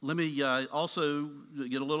Let me also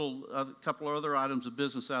get a couple of other items of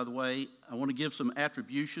business out of the way. I want to give some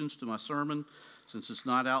attributions to my sermon, since it's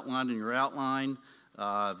not outlined in your outline.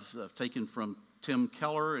 I've taken from Tim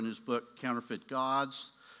Keller in his book, Counterfeit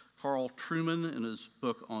Gods, Carl Trueman in his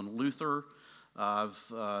book on Luther,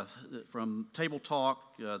 from Table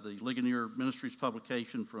Talk, the Ligonier Ministries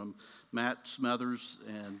publication from Matt Smothers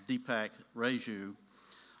and Deepak Raju.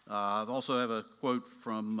 I also have a quote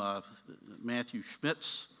from Matthew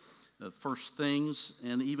Schmitz, First Things,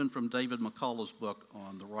 and even from David McCullough's book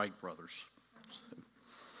on the Wright brothers.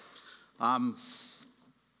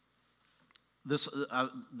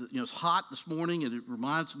 It's hot this morning, and it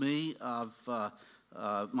reminds me of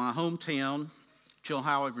my hometown,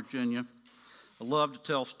 Chilhowie, Virginia. I love to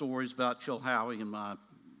tell stories about Chilhowie in my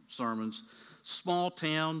sermons. Small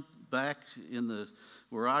town back in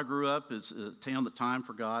where I grew up. It's a town that time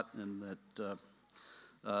forgot, and that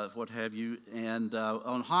what have you. And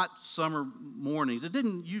on hot summer mornings, it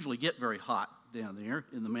didn't usually get very hot down there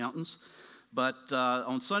in the mountains, but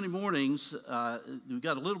on Sunday mornings, we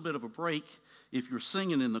got a little bit of a break if you're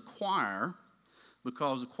singing in the choir,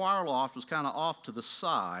 because the choir loft was kind of off to the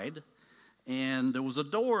side, and there was a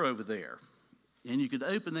door over there, and you could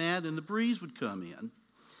open that, and the breeze would come in.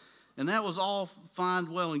 And that was all fine,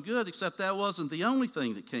 well, and good, except that wasn't the only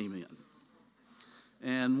thing that came in.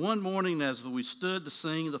 And one morning, as we stood to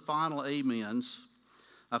sing the final amens,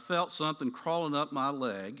 I felt something crawling up my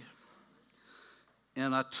leg,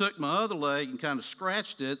 and I took my other leg and kind of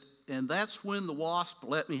scratched it, and that's when the wasp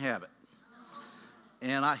let me have it.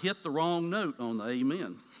 And I hit the wrong note on the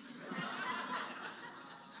amen.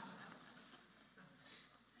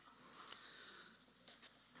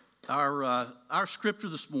 Our scripture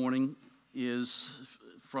this morning is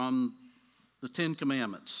from the Ten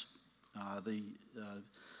Commandments.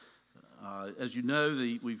 As you know,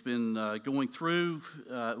 we've been going through,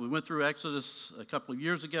 we went through Exodus a couple of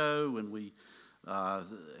years ago, and we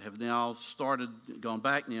have now gone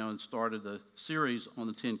back now and started a series on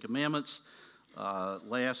the Ten Commandments.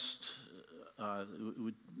 We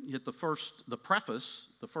hit the preface,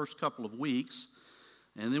 the first couple of weeks,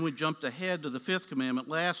 and then we jumped ahead to the fifth commandment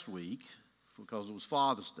last week because it was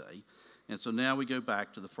Father's Day, and so now we go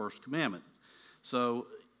back to the first commandment. So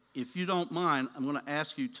if you don't mind, I'm going to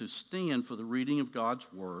ask you to stand for the reading of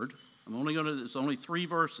God's Word. It's only 3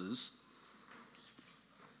 verses.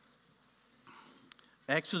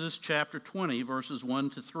 Exodus chapter 20, verses 1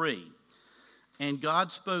 to 3. And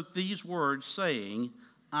God spoke these words, saying,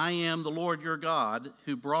 I am the Lord your God,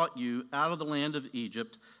 who brought you out of the land of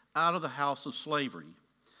Egypt, out of the house of slavery.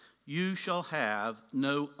 You shall have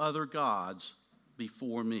no other gods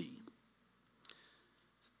before me.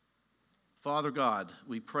 Father God,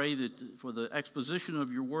 we pray that for the exposition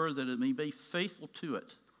of your word, that it may be faithful to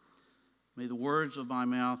it. May the words of my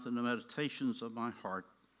mouth and the meditations of my heart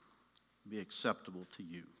be acceptable to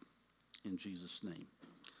you. In Jesus' name.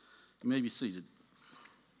 You may be seated.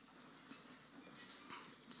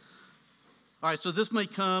 All right, so this may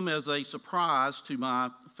come as a surprise to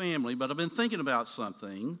my family, but I've been thinking about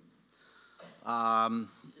something that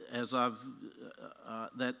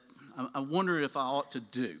I wonder if I ought to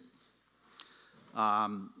do.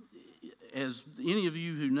 As any of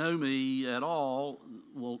you who know me at all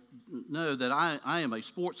will know that I am a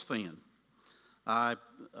sports fan.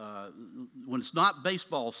 When it's not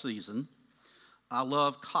baseball season, I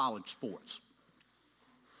love college sports.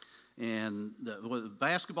 And whether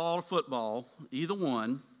basketball or football, either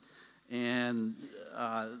one. And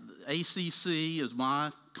ACC is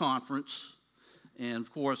my conference. And,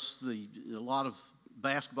 of course, a lot of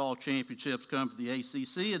basketball championships come from the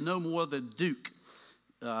ACC, and no more than Duke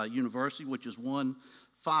University, which has won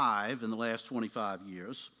 5 in the last 25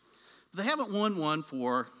 years. But they haven't won one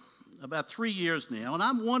for about 3 years now, and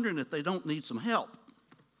I'm wondering if they don't need some help.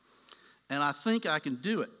 And I think I can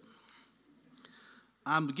do it.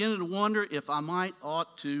 I'm beginning to wonder if I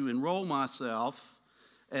ought to enroll myself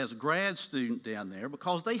as a grad student down there,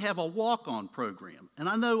 because they have a walk-on program. And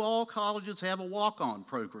I know all colleges have a walk-on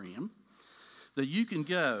program that you can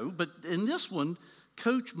go, but in this one,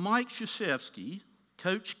 Coach Mike Krzyzewski,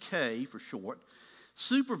 Coach K for short,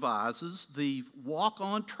 supervises the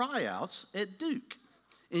walk-on tryouts at Duke.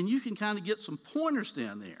 And you can kind of get some pointers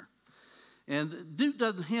down there. And Duke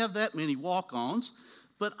doesn't have that many walk-ons,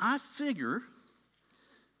 but I figure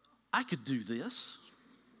I could do this.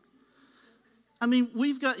 I mean,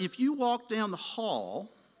 if you walk down the hall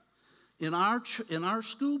in our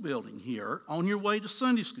school building here on your way to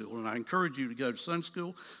Sunday school, and I encourage you to go to Sunday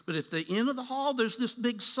school, but at the end of the hall, there's this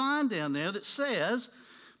big sign down there that says,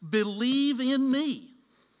 believe in me.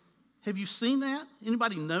 Have you seen that?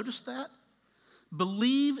 Anybody noticed that?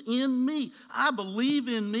 Believe in me. I believe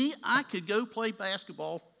in me. I could go play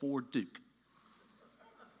basketball for Duke.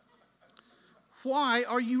 Why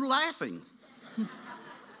are you laughing?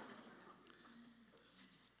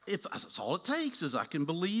 If that's all it takes is I can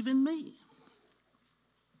believe in me.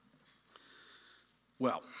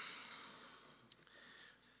 Well,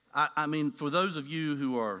 I mean, for those of you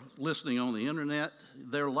who are listening on the internet,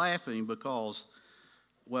 they're laughing because,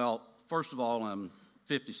 well, first of all, I'm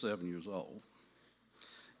 57 years old.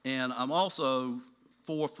 And I'm also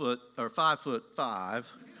 5'5",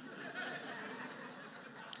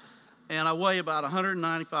 and I weigh about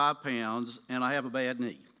 195 pounds, and I have a bad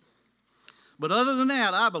knee. But other than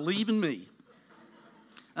that, I believe in me.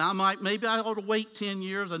 Maybe I ought to wait 10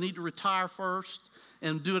 years. I need to retire first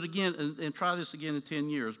and do it again and try this again in 10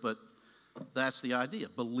 years. But that's the idea.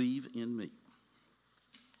 Believe in me.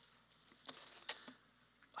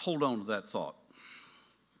 Hold on to that thought.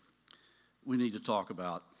 We need to talk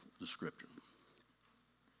about the scripture.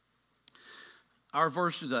 Our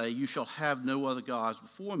verse today, "You shall have no other gods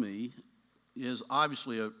before me," is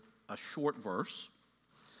obviously a short verse.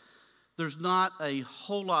 There's not a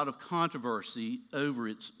whole lot of controversy over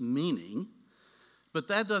its meaning, but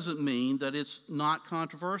that doesn't mean that it's not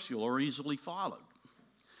controversial or easily followed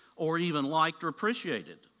or even liked or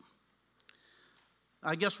appreciated.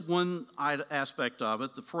 I guess one aspect of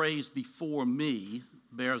it, the phrase "before me,"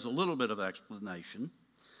 bears a little bit of explanation.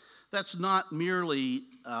 That's not merely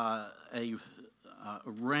a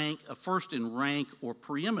first in rank or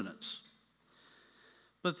preeminence,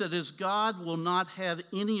 but that as God will not have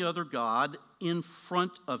any other God in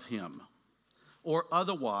front of him or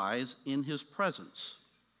otherwise in his presence.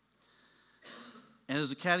 And as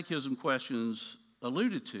the Catechism questions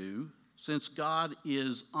alluded to, since God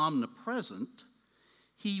is omnipresent,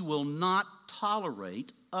 he will not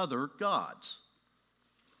tolerate other gods.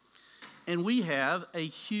 And we have a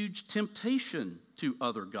huge temptation to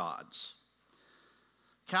other gods.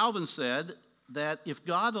 Calvin said that if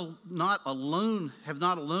God have not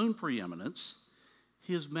alone preeminence,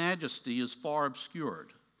 his majesty is far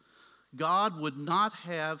obscured. God would not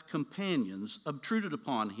have companions obtruded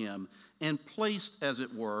upon him and placed, as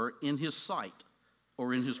it were, in his sight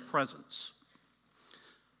or in his presence.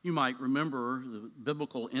 You might remember the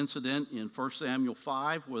biblical incident in 1 Samuel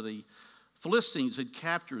 5 where the Philistines had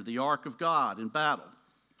captured the Ark of God in battle.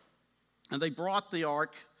 And they brought the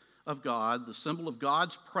Ark of God, the symbol of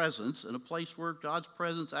God's presence, in a place where God's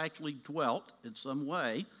presence actually dwelt in some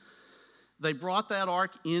way. They brought that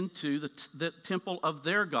ark into the temple of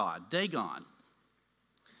their god, Dagon.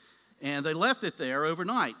 And they left it there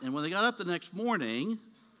overnight. And when they got up the next morning,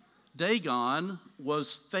 Dagon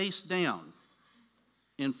was face down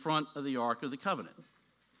in front of the Ark of the Covenant.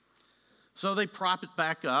 So they prop it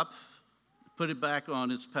back up, put it back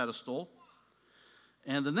on its pedestal.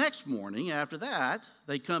 And the next morning, after that,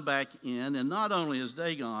 they come back in, and not only is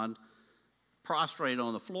Dagon prostrate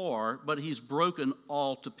on the floor, but he's broken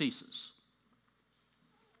all to pieces.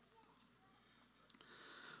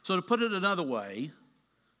 So to put it another way,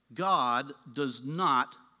 God does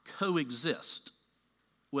not coexist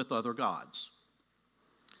with other gods.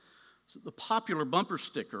 So the popular bumper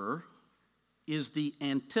sticker is the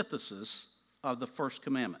antithesis of the first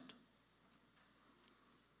commandment.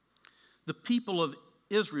 The people of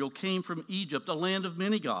Israel came from Egypt, a land of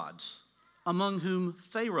many gods, among whom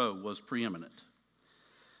Pharaoh was preeminent.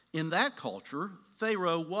 In that culture,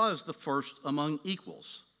 Pharaoh was the first among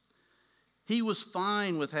equals. He was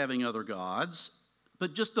fine with having other gods,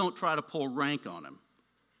 but just don't try to pull rank on him.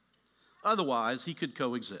 Otherwise, he could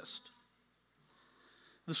coexist.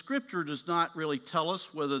 The scripture does not really tell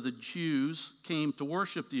us whether the Jews came to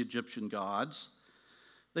worship the Egyptian gods.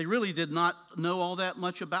 They really did not know all that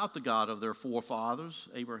much about the God of their forefathers,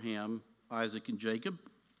 Abraham, Isaac, and Jacob.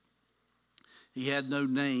 He had no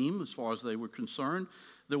name as far as they were concerned.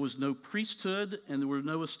 There was no priesthood, and there were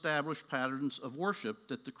no established patterns of worship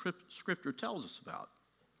that the scripture tells us about.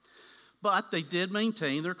 But they did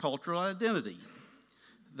maintain their cultural identity.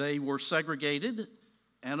 They were segregated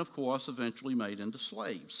and, of course, eventually made into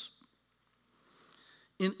slaves.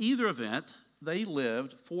 In either event, they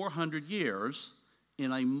lived 400 years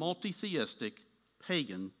in a multi-theistic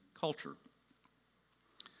pagan culture.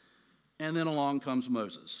 And then along comes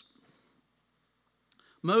Moses.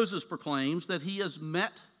 Moses proclaims that he has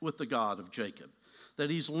met with the God of Jacob,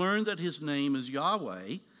 that he's learned that his name is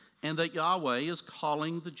Yahweh, and that Yahweh is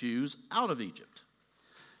calling the Jews out of Egypt.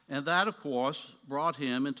 And that, of course, brought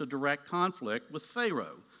him into direct conflict with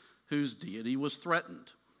Pharaoh, whose deity was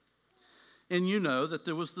threatened. And you know that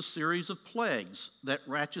there was the series of plagues that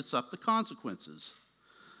ratchets up the consequences.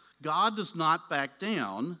 God does not back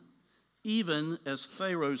down, even as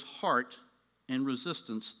Pharaoh's heart and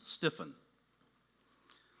resistance stiffen.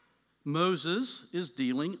 Moses is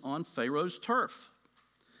dealing on Pharaoh's turf.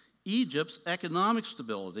 Egypt's economic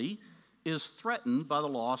stability is threatened by the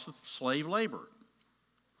loss of slave labor.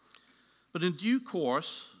 But in due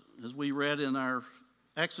course, as we read in our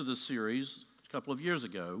Exodus series a couple of years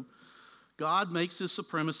ago, God makes his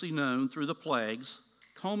supremacy known through the plagues,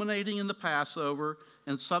 culminating in the Passover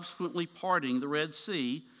and subsequently parting the Red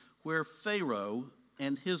Sea, where Pharaoh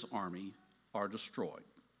and his army are destroyed.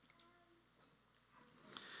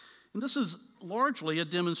 And this is largely a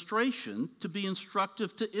demonstration to be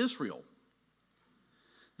instructive to Israel,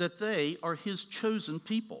 that they are his chosen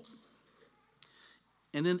people.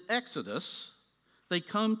 And in Exodus, they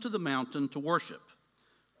come to the mountain to worship,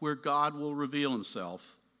 where God will reveal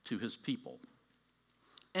himself to his people.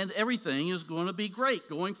 And everything is going to be great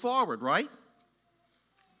going forward, right?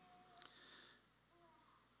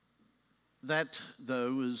 That,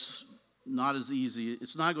 though, is not as easy.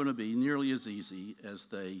 It's not going to be nearly as easy as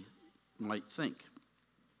they might think.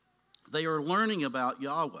 They are learning about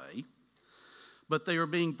Yahweh, but they are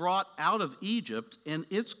being brought out of Egypt and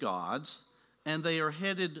its gods, and they are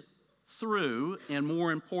headed through, and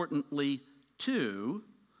more importantly, to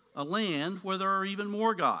a land where there are even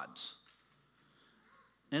more gods.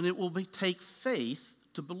 And it will take faith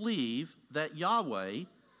to believe that Yahweh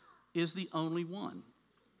is the only one.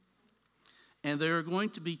 And they are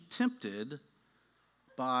going to be tempted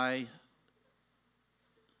by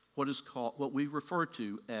what we refer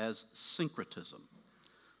to as syncretism,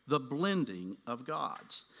 the blending of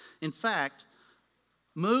gods. In fact,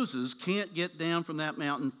 Moses can't get down from that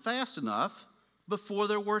mountain fast enough before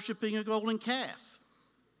they're worshiping a golden calf.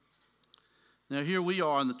 Now, here we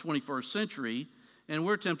are in the 21st century, and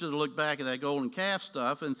we're tempted to look back at that golden calf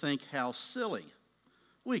stuff and think, how silly.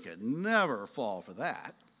 We could never fall for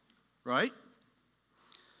that, right?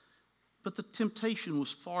 But the temptation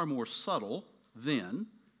was far more subtle then,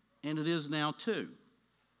 and it is now too.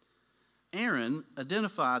 Aaron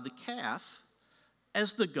identified the calf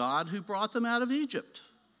as the God who brought them out of Egypt.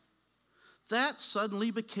 That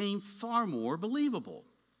suddenly became far more believable.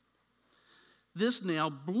 This now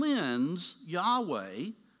blends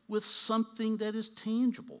Yahweh with something that is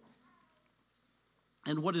tangible.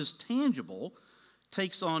 And what is tangible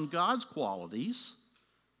takes on God's qualities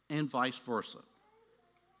and vice versa.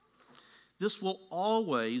 This will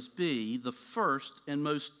always be the first and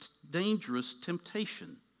most dangerous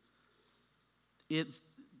temptation. It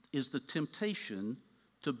is the temptation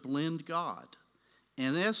to blend God,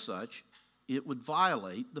 and as such, it would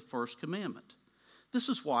violate the first commandment. This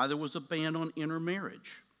is why there was a ban on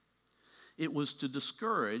intermarriage. It was to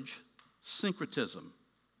discourage syncretism.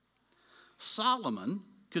 Solomon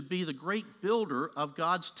could be the great builder of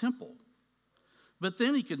God's temple, but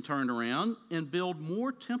then he can turn around and build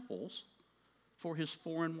more temples for his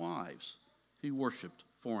foreign wives who worshiped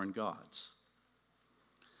foreign gods.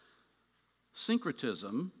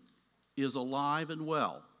 Syncretism is alive and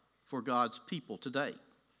well for God's people today.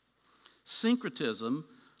 Syncretism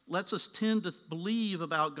lets us tend to believe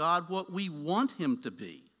about God what we want him to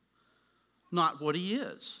be, not what he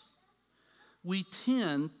is. We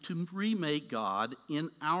tend to remake God in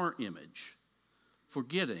our image,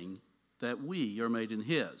 forgetting that we are made in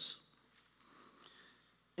his.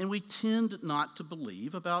 And we tend not to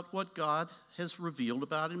believe about what God has revealed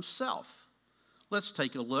about himself. Let's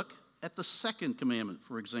take a look at the second commandment,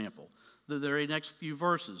 for example, the very next few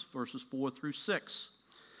verses 4 through 6.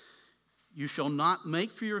 You shall not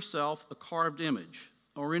make for yourself a carved image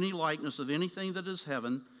or any likeness of anything that is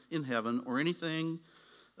in heaven or anything,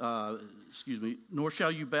 nor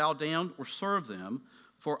shall you bow down or serve them,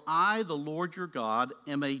 for I, the Lord your God,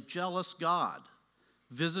 am a jealous God,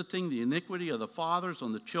 visiting the iniquity of the fathers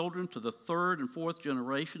on the children to the third and fourth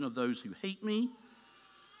generation of those who hate me,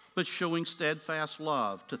 but showing steadfast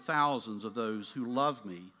love to thousands of those who love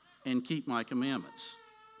me and keep my commandments.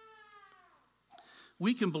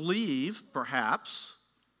 We can believe, perhaps,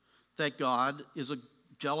 that God is a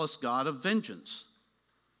jealous God of vengeance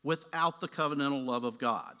without the covenantal love of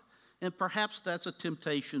God. And perhaps that's a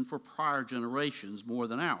temptation for prior generations more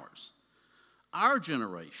than ours. Our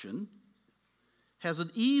generation has an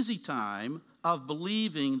easy time of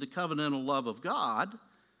believing the covenantal love of God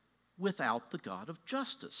without the God of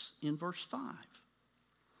justice in verse 5.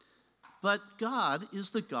 But God is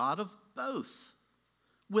the God of both,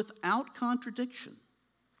 without contradiction.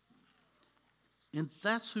 And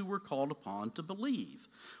that's who we're called upon to believe.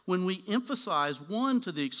 When we emphasize one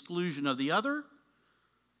to the exclusion of the other,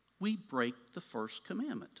 we break the first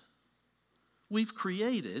commandment. We've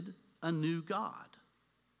created a new God.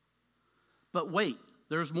 But wait,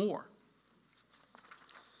 there's more.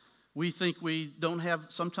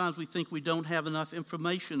 Sometimes we think we don't have enough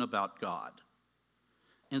information about God.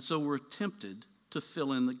 And so we're tempted to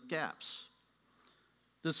fill in the gaps.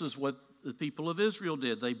 This is what the people of Israel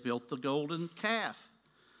did. They built the golden calf.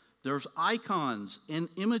 There's icons and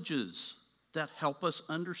images that help us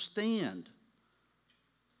understand,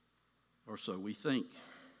 or so we think.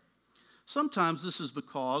 Sometimes this is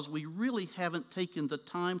because we really haven't taken the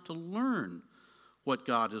time to learn what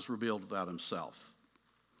God has revealed about himself.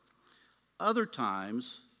 Other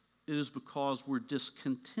times, it is because we're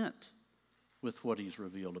discontent with what he's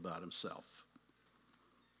revealed about himself.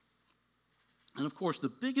 And of course, the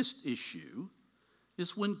biggest issue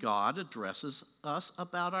is when God addresses us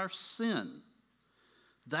about our sin.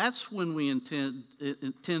 That's when we intend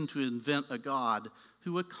to invent a God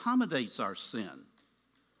who accommodates our sin.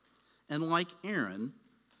 And like Aaron,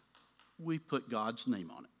 we put God's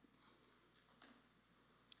name on it.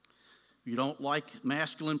 You don't like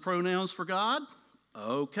masculine pronouns for God?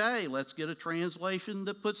 Okay, let's get a translation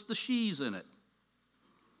that puts the she's in it.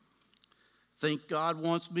 Think God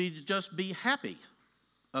wants me to just be happy?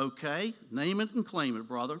 Okay, name it and claim it,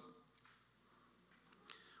 brother.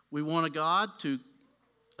 We want a God to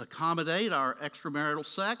accommodate our extramarital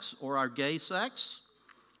sex or our gay sex?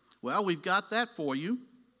 Well, we've got that for you.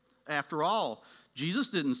 After all, Jesus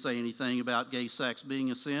didn't say anything about gay sex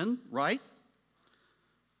being a sin, right?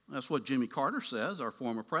 That's what Jimmy Carter says, our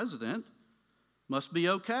former president. Must be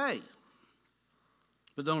okay.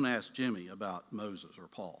 But don't ask Jimmy about Moses or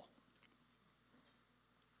Paul.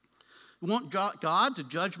 You want God to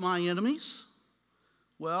judge my enemies?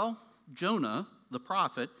 Well, Jonah, the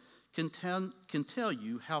prophet, can tell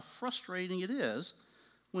you how frustrating it is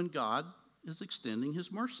when God is extending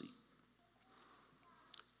his mercy.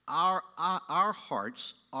 Our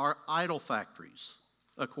hearts are idol factories,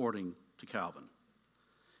 according to Calvin.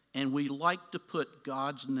 And we like to put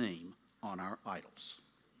God's name on our idols.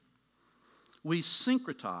 We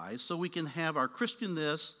syncretize so we can have our Christian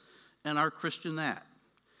this and our Christian that.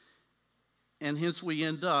 And hence we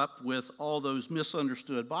end up with all those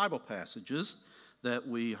misunderstood Bible passages that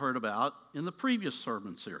we heard about in the previous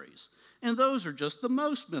sermon series. And those are just the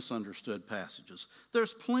most misunderstood passages.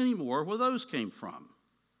 There's plenty more where those came from.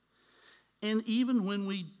 And even when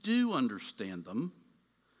we do understand them,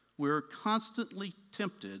 we're constantly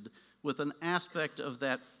tempted with an aspect of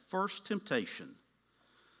that first temptation.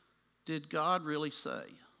 Did God really say?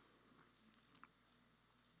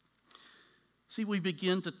 See, we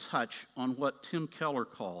begin to touch on what Tim Keller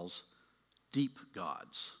calls deep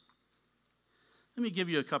gods. Let me give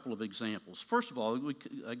you a couple of examples. First of all,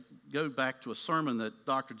 I go back to a sermon that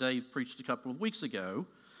Dr. Dave preached a couple of weeks ago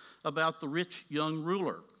about the rich young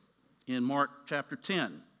ruler in Mark chapter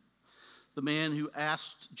 10, the man who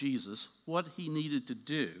asked Jesus what he needed to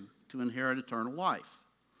do to inherit eternal life.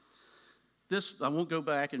 I won't go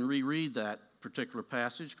back and reread that particular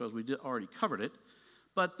passage because we already covered it,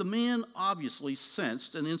 but the man obviously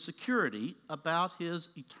sensed an insecurity about his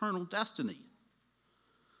eternal destiny.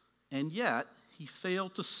 And yet, he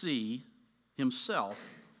failed to see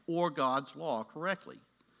himself or God's law correctly.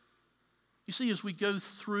 You see, as we go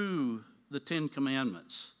through the Ten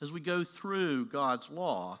Commandments, as we go through God's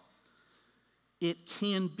law, it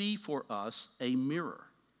can be for us a mirror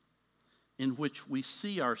in which we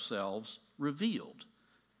see ourselves revealed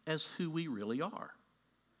as who we really are.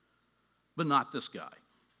 But not this guy.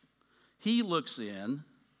 He looks in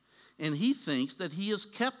and he thinks that he has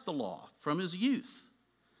kept the law from his youth.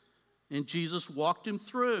 And Jesus walked him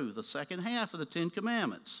through the second half of the Ten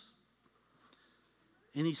Commandments.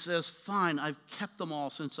 And he says, fine, I've kept them all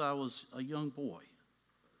since I was a young boy.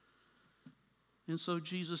 And so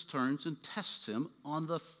Jesus turns and tests him on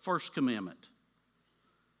the first commandment.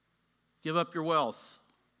 Give up your wealth.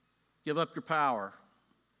 Give up your power.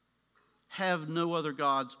 Have no other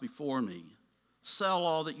gods before me. Sell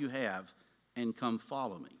all that you have and come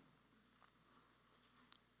follow me.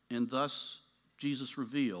 And thus, Jesus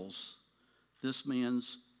reveals this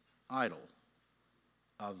man's idol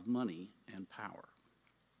of money and power.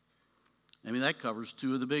 I mean, that covers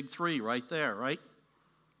two of the big three right there, right?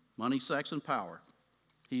 Money, sex, and power.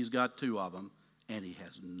 He's got two of them, and he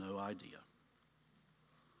has no idea.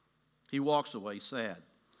 He walks away sad.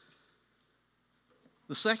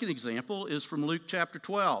 The second example is from Luke chapter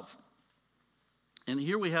 12. And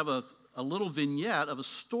here we have a little vignette of a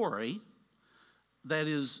story that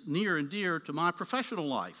is near and dear to my professional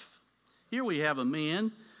life. Here we have a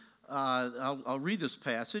man, I'll read this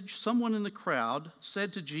passage. Someone in the crowd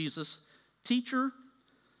said to Jesus, "Teacher,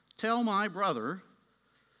 tell my brother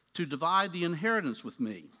to divide the inheritance with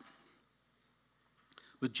me."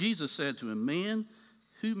 But Jesus said to him, "Man,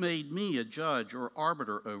 who made me a judge or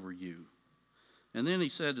arbiter over you? And then he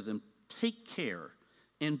said to them, take care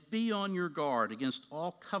and be on your guard against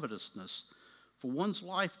all covetousness, for one's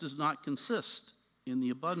life does not consist in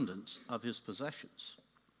the abundance of his possessions.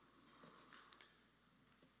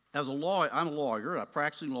 As a lawyer, I'm a lawyer, a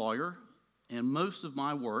practicing lawyer, and most of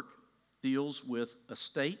my work deals with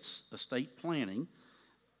estates, estate planning,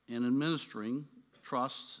 and administering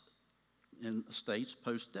trusts and estates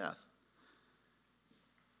post-death.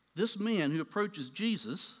 This man who approaches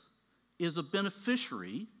Jesus is a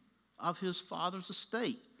beneficiary of his father's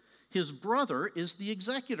estate. His brother is the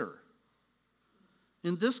executor.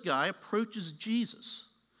 And this guy approaches Jesus,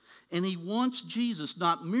 and he wants Jesus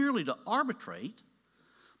not merely to arbitrate,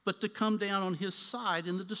 but to come down on his side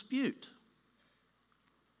in the dispute.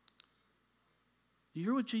 Do you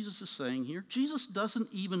hear what Jesus is saying here? Jesus doesn't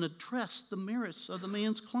even address the merits of the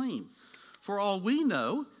man's claim. For all we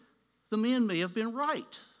know, the man may have been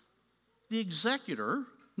right. The executor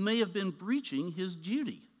may have been breaching his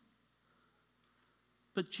duty.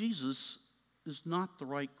 But Jesus is not the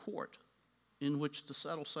right court in which to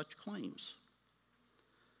settle such claims.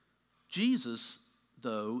 Jesus,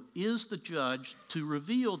 though, is the judge to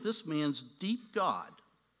reveal this man's deep God,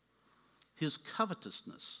 his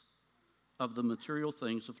covetousness of the material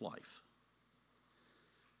things of life.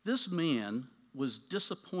 This man was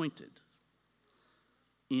disappointed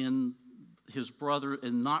in his brother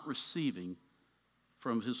in not receiving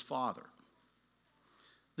from his father.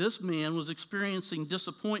 This man was experiencing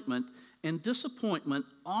disappointment, and disappointment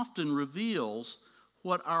often reveals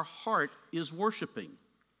what our heart is worshiping.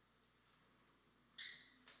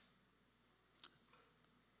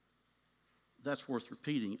 That's worth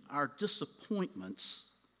repeating. Our disappointments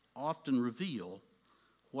often reveal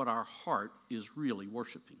what our heart is really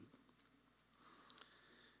worshiping.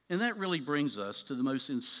 And that really brings us to the most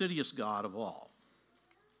insidious God of all,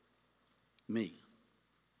 me.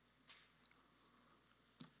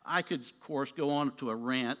 I could, of course, go on to a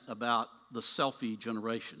rant about the selfie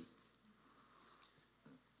generation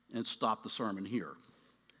and stop the sermon here.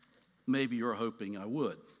 Maybe you're hoping I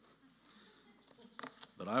would,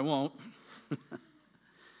 but I won't.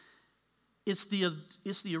 It's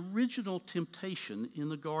the original temptation in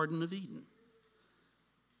the Garden of Eden.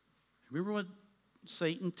 Remember what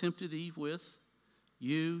Satan tempted Eve with?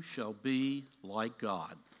 You shall be like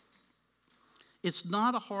God. It's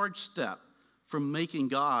not a hard step from making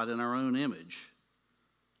God in our own image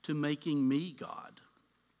to making me God.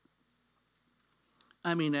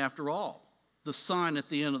 I mean, after all, the sign at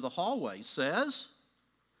the end of the hallway says,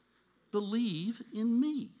 believe in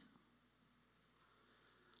me.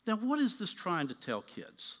 Now, what is this trying to tell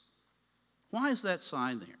kids? Why is that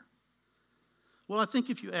sign there? Well, I think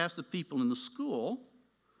if you ask the people in the school,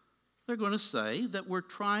 they're going to say that we're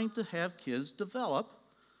trying to have kids develop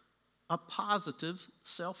a positive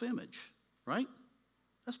self-image, right?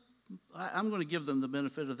 I'm going to give them the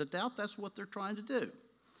benefit of the doubt. That's what they're trying to do.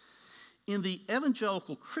 In the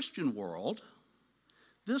evangelical Christian world,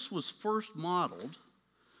 this was first modeled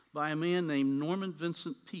by a man named Norman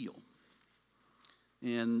Vincent Peale.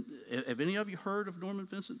 And have any of you heard of Norman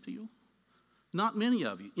Vincent Peale? Not many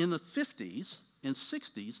of you. In the 50s and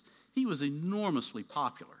 60s, he was enormously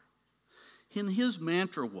popular. And his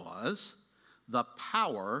mantra was the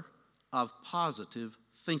power of positive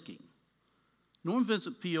thinking. Norman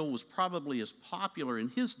Vincent Peale was probably as popular in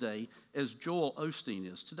his day as Joel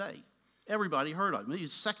Osteen is today. Everybody heard of him.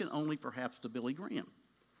 He's second only perhaps to Billy Graham.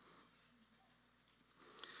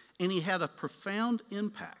 And he had a profound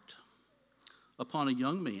impact upon a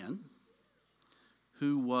young man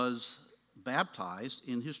who was baptized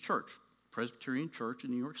in his church, Presbyterian Church in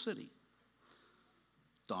New York City,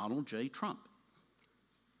 Donald J. Trump.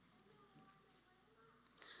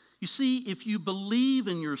 You see, if you believe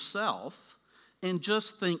in yourself and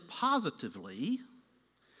just think positively,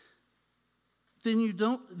 then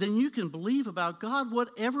you can believe about God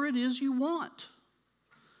whatever it is you want.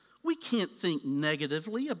 We can't think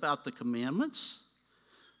negatively about the commandments,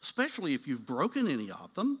 especially if you've broken any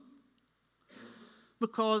of them.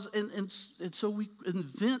 Because, and so we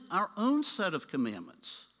invent our own set of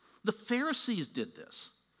commandments. The Pharisees did this,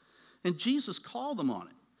 and Jesus called them on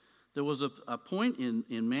it. There was a point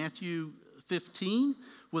in Matthew 15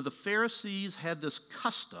 where the Pharisees had this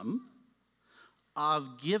custom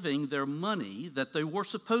of giving their money that they were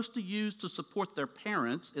supposed to use to support their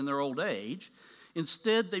parents in their old age.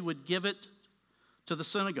 Instead, they would give it to the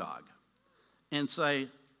synagogue and say,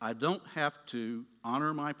 I don't have to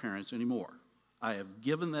honor my parents anymore. I have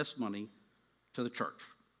given this money to the church,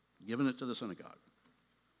 given it to the synagogue.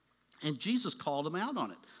 And Jesus called them out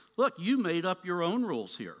on it. Look, you made up your own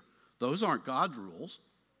rules here. Those aren't God's rules.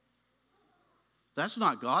 That's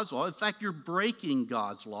not God's law. In fact, you're breaking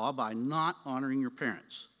God's law by not honoring your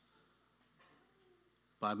parents,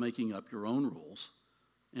 by making up your own rules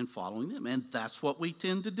and following them. And that's what we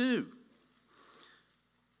tend to do.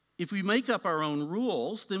 If we make up our own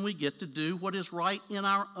rules, then we get to do what is right in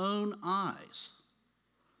our own eyes.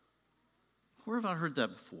 Where have I heard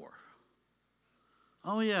that before?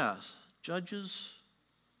 Oh, yes, Judges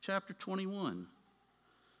chapter 21,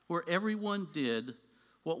 where everyone did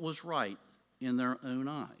what was right in their own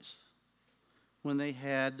eyes when they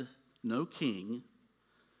had no king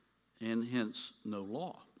and hence no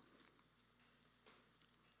law.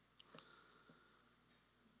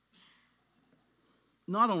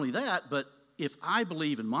 Not only that, but if I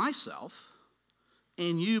believe in myself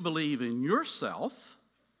and you believe in yourself,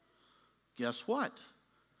 guess what?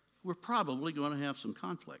 We're probably going to have some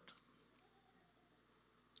conflict.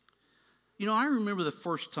 You know, I remember the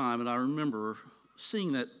first time, and I remember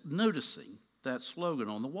seeing that, noticing that slogan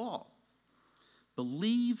on the wall.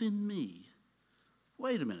 Believe in me.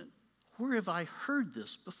 Wait a minute. Where have I heard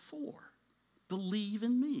this before? Believe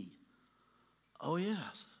in me. Oh,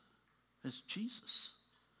 yes. That's Jesus.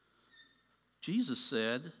 Jesus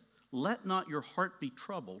said, let not your heart be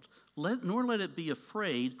troubled, nor let it be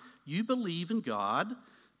afraid. You believe in God,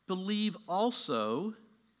 believe also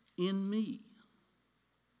in me.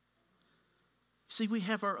 See, we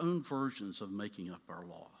have our own versions of making up our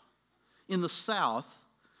law. In the South,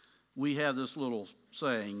 we have this little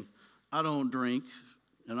saying, I don't drink,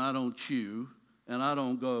 and I don't chew, and I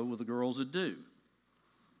don't go with the girls that do.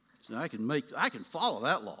 So I can follow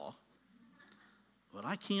that law, but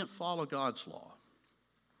I can't follow God's law.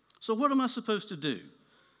 So what am I supposed to do?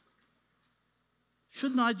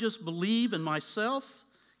 Shouldn't I just believe in myself?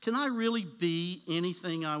 Can I really be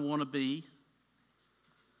anything I want to be?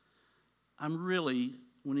 I'm really,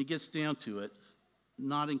 when it gets down to it,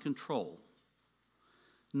 not in control.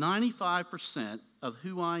 95% of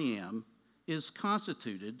who I am is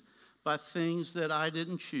constituted by things that I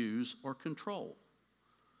didn't choose or control.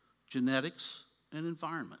 Genetics and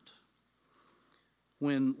environment.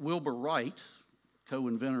 When Wilbur Wright,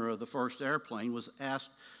 co-inventor of the first airplane, was asked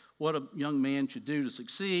what a young man should do to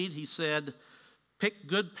succeed, he said, pick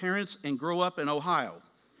good parents and grow up in Ohio.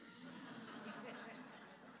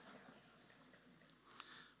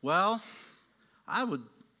 Well, I would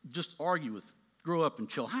just argue with grow up in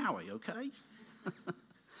Chilhowie, okay?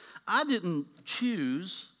 I didn't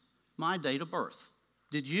choose my date of birth.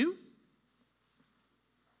 Did you?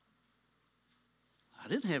 I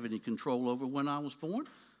didn't have any control over when I was born.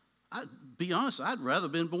 Be honest, I'd rather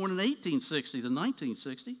been born in 1860 than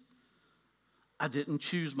 1960. I didn't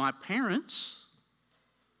choose my parents.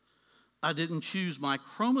 I didn't choose my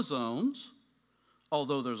chromosomes,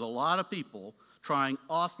 although there's a lot of people trying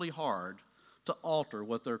awfully hard to alter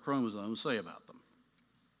what their chromosomes say about them.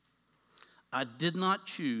 I did not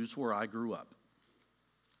choose where I grew up.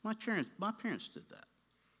 My parents did that.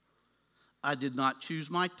 I did not choose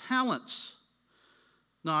my talents.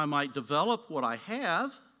 Now, I might develop what I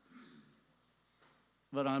have,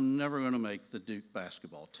 but I'm never going to make the Duke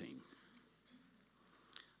basketball team.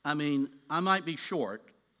 I mean, I might be short,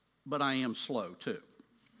 but I am slow too.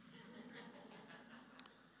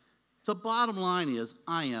 The bottom line is,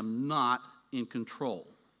 I am not in control.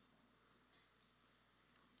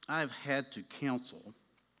 I've had to counsel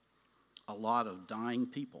a lot of dying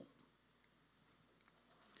people.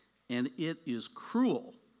 And it is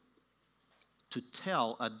cruel to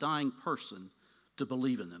tell a dying person to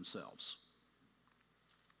believe in themselves.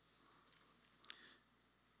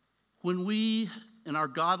 When we, in our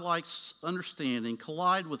godlike understanding,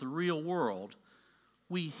 collide with the real world,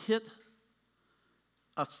 we hit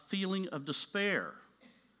a feeling of despair,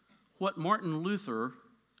 what Martin Luther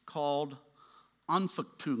called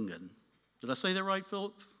Anfechtungen. Did I say that right,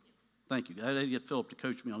 Philip? Thank you. I had to get Philip to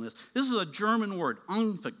coach me on this. This is a German word,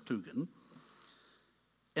 Anfechtungen.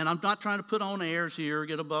 And I'm not trying to put on airs here,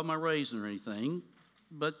 get above my raisin or anything,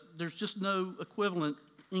 but there's just no equivalent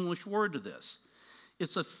English word to this.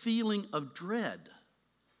 It's a feeling of dread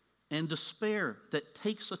and despair that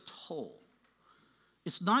takes a toll.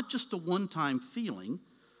 It's not just a one-time feeling,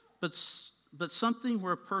 but something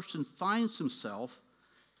where a person finds himself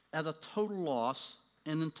at a total loss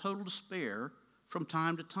and in total despair from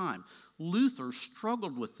time to time. Luther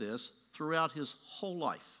struggled with this throughout his whole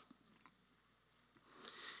life.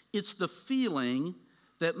 It's the feeling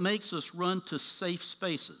that makes us run to safe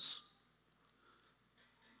spaces.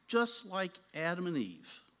 Just like Adam and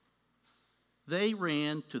Eve, they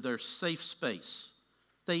ran to their safe space.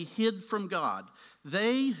 They hid from God.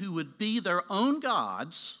 They who would be their own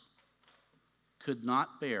gods could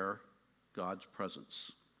not bear God's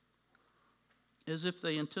presence. as if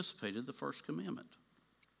they anticipated the first commandment.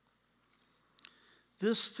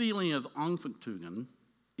 This feeling of Anfechtung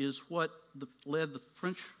is what led the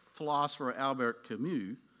French philosopher Albert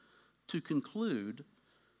Camus to conclude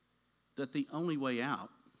that the only way out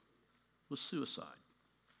was suicide.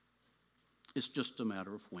 It's just a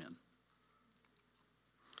matter of when.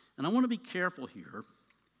 And I want to be careful here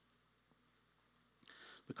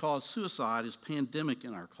because suicide is pandemic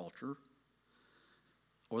in our culture,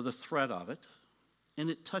 or the threat of it, and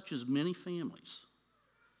it touches many families.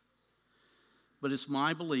 But it's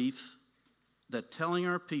my belief that telling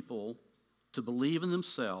our people to believe in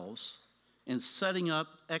themselves and setting up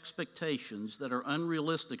expectations that are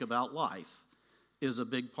unrealistic about life is a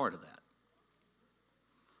big part of that.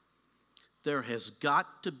 There has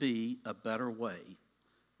got to be a better way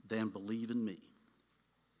than believe in me.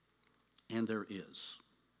 And there is.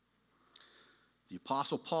 The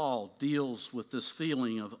Apostle Paul deals with this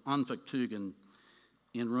feeling of Anfechtung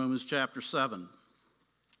in Romans chapter 7.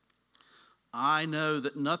 I know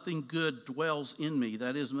that nothing good dwells in me,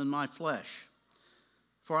 that is, in my flesh.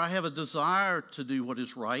 For I have a desire to do what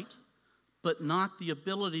is right, but not the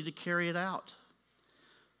ability to carry it out.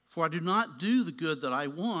 For I do not do the good that I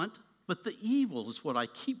want, but the evil is what I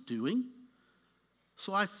keep doing.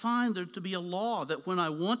 So I find there to be a law that when I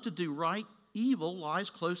want to do right, evil lies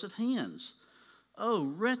close at hand.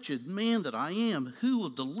 Oh, wretched man that I am, who will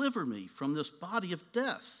deliver me from this body of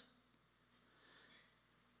death?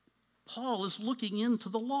 Paul is looking into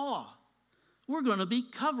the law. We're going to be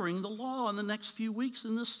covering the law in the next few weeks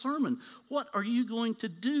in this sermon. What are you going to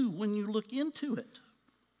do when you look into it?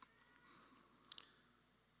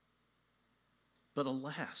 But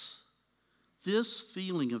alas, this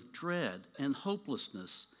feeling of dread and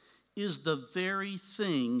hopelessness is the very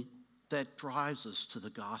thing that drives us to the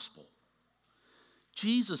gospel.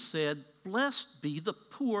 Jesus said, "Blessed be the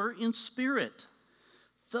poor in spirit.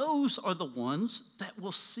 Those are the ones that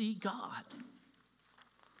will see God."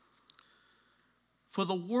 For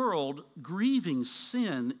the world, grieving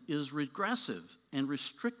sin is regressive and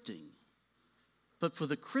restricting. But for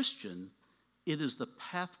the Christian, it is the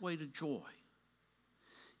pathway to joy.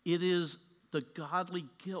 It is the godly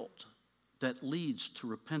guilt that leads to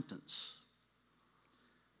repentance.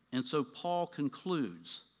 And so Paul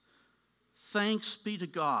concludes, "Thanks be to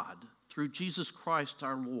God through Jesus Christ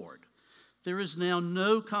our Lord. There is now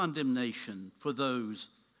no condemnation for those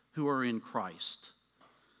who are in Christ."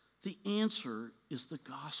 The answer is the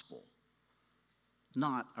gospel,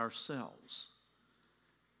 not ourselves.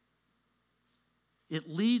 It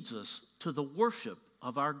leads us to the worship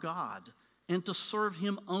of our God and to serve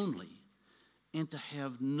him only and to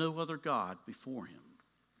have no other God before him.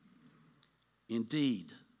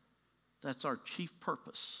 Indeed, that's our chief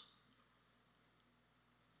purpose,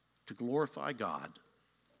 to glorify God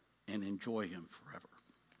and enjoy him forever.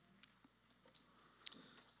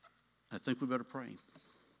 I think we better pray.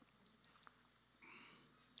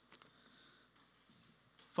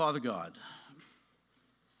 Father God,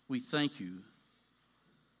 we thank you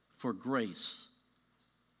for grace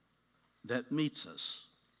that meets us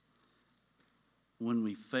when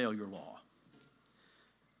we fail your law,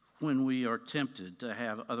 when we are tempted to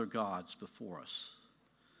have other gods before us.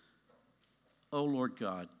 Oh Lord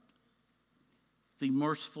God, be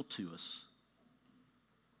merciful to us,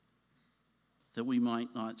 that we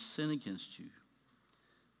might not sin against you,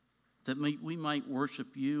 that we might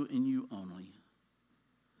worship you and you only,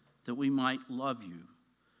 that we might love you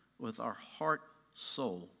with our heart,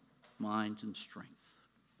 soul, mind, and strength.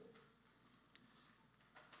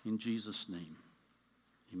 In Jesus' name,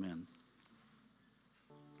 amen.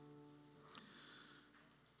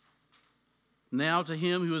 Now to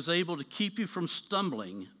him who is able to keep you from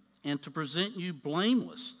stumbling and to present you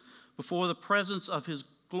blameless before the presence of his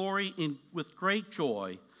glory with great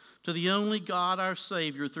joy, to the only God our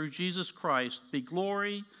Savior through Jesus Christ, be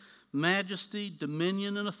glory, majesty,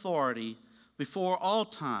 dominion, and authority before all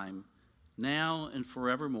time, now and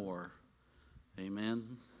forevermore.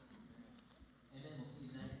 Amen. Amen.